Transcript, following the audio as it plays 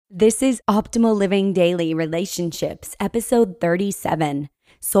This is Optimal Living Daily Relationships, episode 37,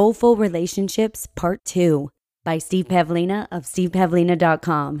 Soulful Relationships, Part 2, by Steve Pavlina of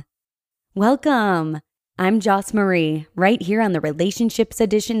stevepavlina.com. Welcome! I'm Joss Marie, right here on the Relationships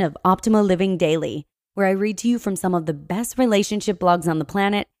edition of Optimal Living Daily, where I read to you from some of the best relationship blogs on the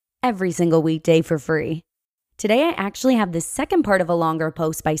planet every single weekday for free. Today, I actually have the second part of a longer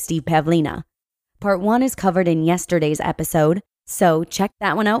post by Steve Pavlina. Part 1 is covered in yesterday's episode, so check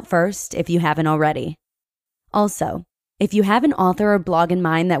that one out first if you haven't already. Also, if you have an author or blog in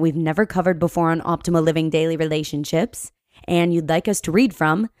mind that we've never covered before on Optimal Living Daily Relationships, and you'd like us to read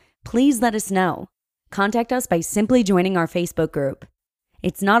from, please let us know. Contact us by simply joining our Facebook group.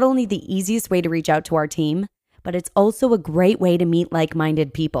 It's not only the easiest way to reach out to our team, but it's also a great way to meet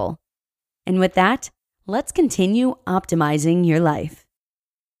like-minded people. And with that, let's continue optimizing your life.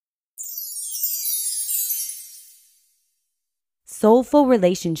 Soulful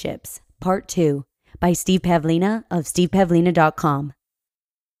Relationships, Part 2, by Steve Pavlina of stevepavlina.com.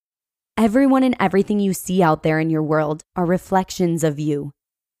 Everyone and everything you see out there in your world are reflections of you.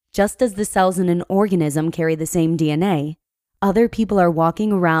 Just as the cells in an organism carry the same DNA, other people are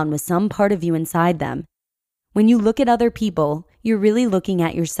walking around with some part of you inside them. When you look at other people, you're really looking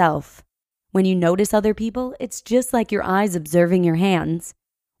at yourself. When you notice other people, it's just like your eyes observing your hands.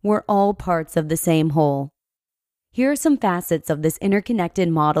 We're all parts of the same whole. Here are some facets of this interconnected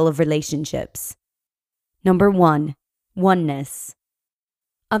model of relationships. Number 1, oneness.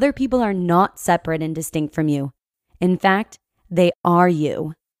 Other people are not separate and distinct from you. In fact, they are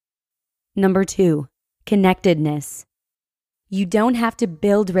you. Number 2, connectedness. You don't have to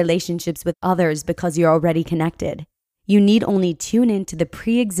build relationships with others because you're already connected. You need only tune into the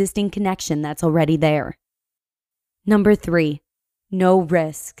pre-existing connection that's already there. Number 3, no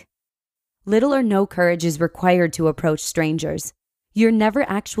risk. Little or no courage is required to approach strangers. You're never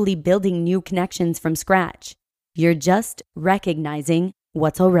actually building new connections from scratch. You're just recognizing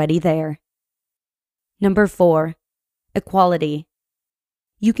what's already there. Number 4, equality.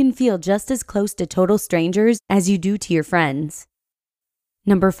 You can feel just as close to total strangers as you do to your friends.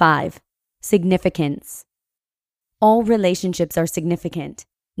 Number 5, significance. All relationships are significant.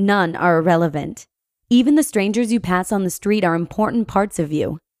 None are irrelevant. Even the strangers you pass on the street are important parts of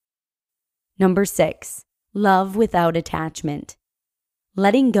you. Number 6, love without attachment.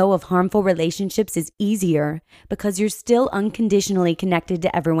 Letting go of harmful relationships is easier because you're still unconditionally connected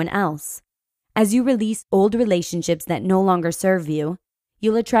to everyone else. As you release old relationships that no longer serve you,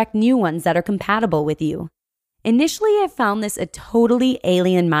 you'll attract new ones that are compatible with you. Initially, I found this a totally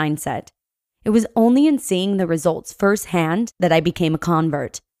alien mindset. It was only in seeing the results firsthand that I became a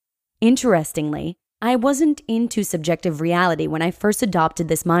convert. Interestingly, I wasn't into subjective reality when I first adopted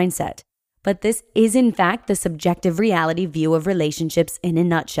this mindset. But this is in fact the subjective reality view of relationships in a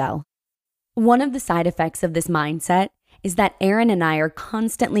nutshell. One of the side effects of this mindset is that Aaron and I are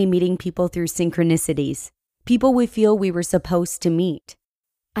constantly meeting people through synchronicities, people we feel we were supposed to meet.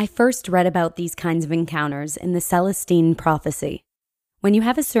 I first read about these kinds of encounters in the Celestine prophecy. When you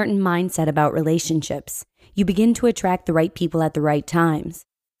have a certain mindset about relationships, you begin to attract the right people at the right times.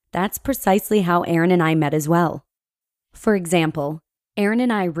 That's precisely how Aaron and I met as well. For example, Aaron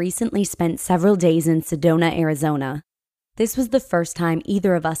and I recently spent several days in Sedona, Arizona. This was the first time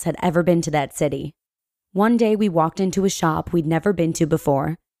either of us had ever been to that city. One day we walked into a shop we'd never been to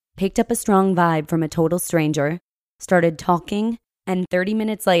before, picked up a strong vibe from a total stranger, started talking, and 30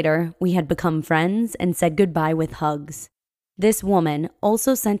 minutes later, we had become friends and said goodbye with hugs. This woman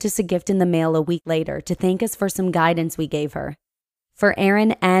also sent us a gift in the mail a week later to thank us for some guidance we gave her. For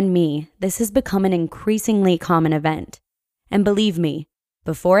Aaron and me, this has become an increasingly common event. And believe me,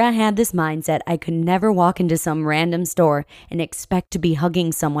 before I had this mindset, I could never walk into some random store and expect to be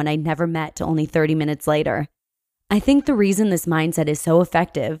hugging someone I'd never met only 30 minutes later. I think the reason this mindset is so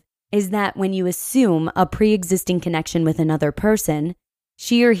effective is that when you assume a pre-existing connection with another person,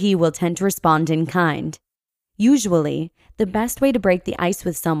 she or he will tend to respond in kind. Usually, the best way to break the ice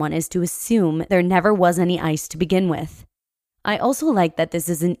with someone is to assume there never was any ice to begin with. I also like that this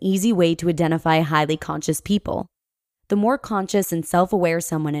is an easy way to identify highly conscious people. The more conscious and self-aware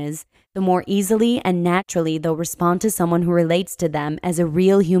someone is, the more easily and naturally they'll respond to someone who relates to them as a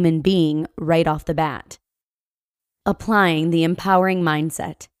real human being right off the bat. Applying the empowering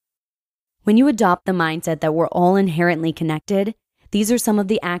mindset. When you adopt the mindset that we're all inherently connected, these are some of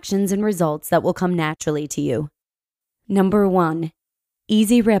the actions and results that will come naturally to you. Number 1,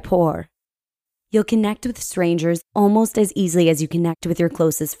 easy rapport. You'll connect with strangers almost as easily as you connect with your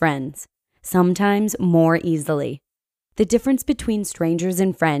closest friends, sometimes more easily. The difference between strangers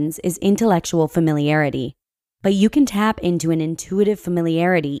and friends is intellectual familiarity. but you can tap into an intuitive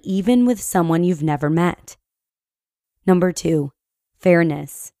familiarity even with someone you've never met. Number 2,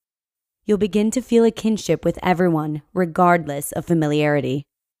 fairness. You'll begin to feel a kinship with everyone, regardless of familiarity.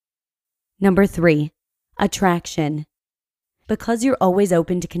 Number 3, attraction. Because you're always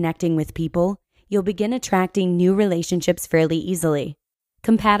open to connecting with people, you'll begin attracting new relationships fairly easily.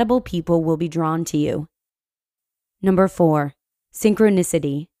 Compatible people will be drawn to you. Number 4,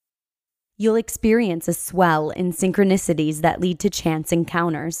 synchronicity. You'll experience a swell in synchronicities that lead to chance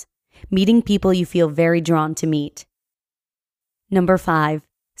encounters, meeting people you feel very drawn to meet. Number 5,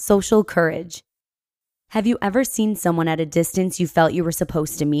 social courage. Have you ever seen someone at a distance you felt you were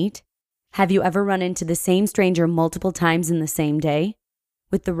supposed to meet? Have you ever run into the same stranger multiple times in the same day?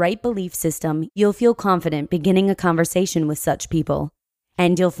 With the right belief system, you'll feel confident beginning a conversation with such people,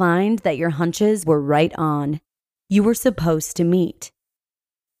 and you'll find that your hunches were right on. You were supposed to meet.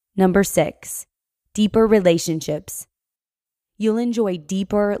 Number 6, deeper relationships. You'll enjoy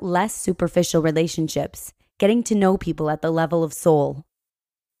deeper, less superficial relationships, getting to know people at the level of soul.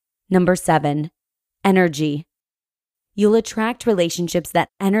 Number 7, energy. You'll attract relationships that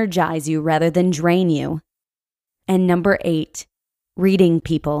energize you rather than drain you. And number 8, reading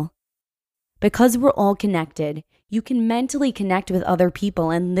people. Because we're all connected, you can mentally connect with other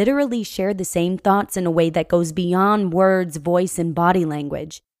people and literally share the same thoughts in a way that goes beyond words, voice, and body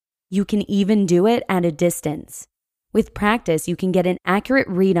language. You can even do it at a distance. With practice, you can get an accurate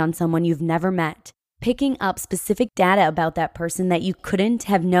read on someone you've never met, picking up specific data about that person that you couldn't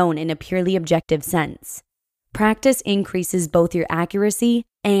have known in a purely objective sense. Practice increases both your accuracy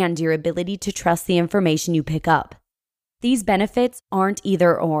and your ability to trust the information you pick up. These benefits aren't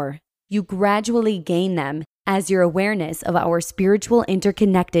either or. You gradually gain them as your awareness of our spiritual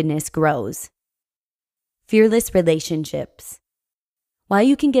interconnectedness grows. Fearless relationships. While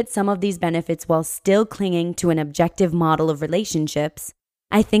you can get some of these benefits while still clinging to an objective model of relationships,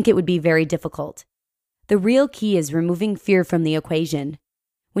 I think it would be very difficult. The real key is removing fear from the equation.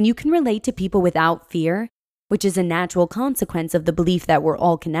 When you can relate to people without fear, which is a natural consequence of the belief that we're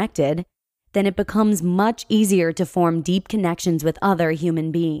all connected, then it becomes much easier to form deep connections with other human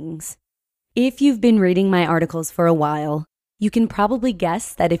beings. If you've been reading my articles for a while, you can probably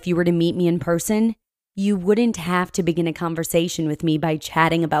guess that if you were to meet me in person, you wouldn't have to begin a conversation with me by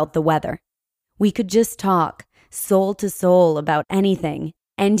chatting about the weather. We could just talk, soul to soul, about anything,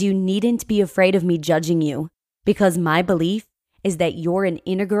 and you needn't be afraid of me judging you, because my belief is that you're an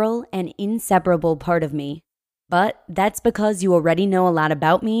integral and inseparable part of me. But that's because you already know a lot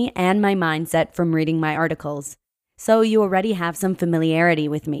about me and my mindset from reading my articles. So you already have some familiarity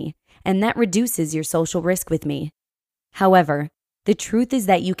with me, and that reduces your social risk with me. However, the truth is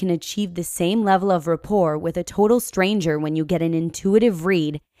that you can achieve the same level of rapport with a total stranger when you get an intuitive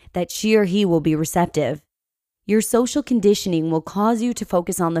read that she or he will be receptive. Your social conditioning will cause you to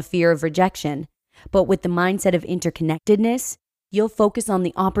focus on the fear of rejection, but with the mindset of interconnectedness, you'll focus on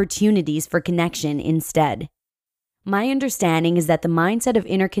the opportunities for connection instead. My understanding is that the mindset of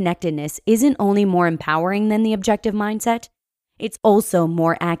interconnectedness isn't only more empowering than the objective mindset, it's also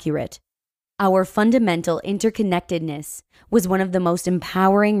more accurate. Our fundamental interconnectedness was one of the most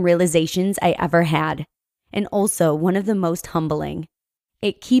empowering realizations I ever had, and also one of the most humbling.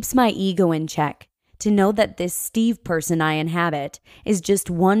 It keeps my ego in check to know that this Steve person I inhabit is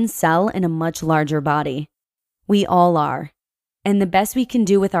just one cell in a much larger body. We all are. And the best we can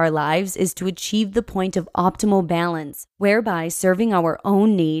do with our lives is to achieve the point of optimal balance, whereby serving our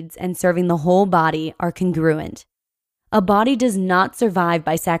own needs and serving the whole body are congruent. A body does not survive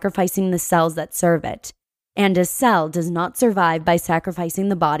by sacrificing the cells that serve it, and a cell does not survive by sacrificing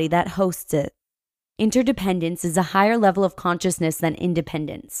the body that hosts it. Interdependence is a higher level of consciousness than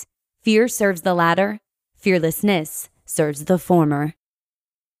independence. Fear serves the latter, fearlessness serves the former.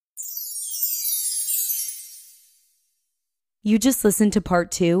 You just listened to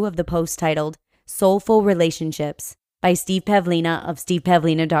part 2 of the post titled Soulful Relationships by Steve Pavlina of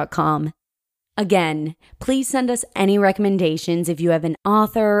stevepavlina.com. Again, please send us any recommendations if you have an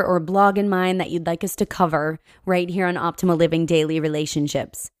author or blog in mind that you'd like us to cover right here on Optimal Living Daily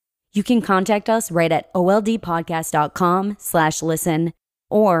Relationships. You can contact us right at oldpodcast.com/listen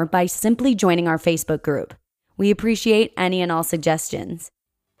or by simply joining our Facebook group. We appreciate any and all suggestions.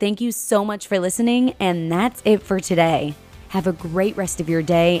 Thank you so much for listening, and that's it for today. Have a great rest of your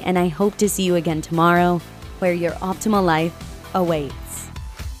day, and I hope to see you again tomorrow, where your optimal life awaits.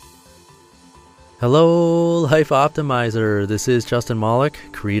 Hello, Life Optimizer. This is Justin Malik,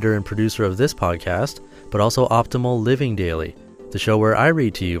 creator and producer of this podcast, but also Optimal Living Daily, the show where I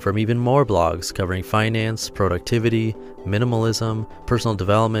read to you from even more blogs covering finance, productivity, minimalism, personal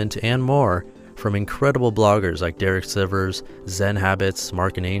development, and more from incredible bloggers like Derek Sivers, Zen Habits,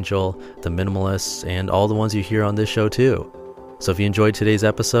 Mark and Angel, The Minimalists, and all the ones you hear on this show too. So if you enjoyed today's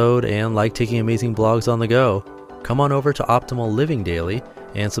episode and like taking amazing blogs on the go, come on over to Optimal Living Daily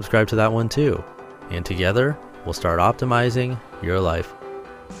and subscribe to that one too. And together, we'll start optimizing your life.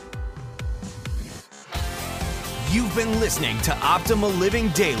 You've been listening to Optimal Living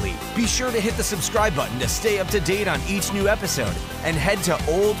Daily. Be sure to hit the subscribe button to stay up to date on each new episode, and head to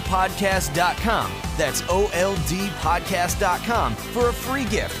oldpodcast.com. That's OLDpodcast.com for a free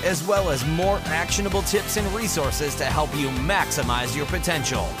gift, as well as more actionable tips and resources to help you maximize your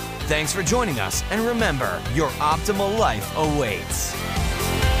potential. Thanks for joining us, and remember, your optimal life awaits.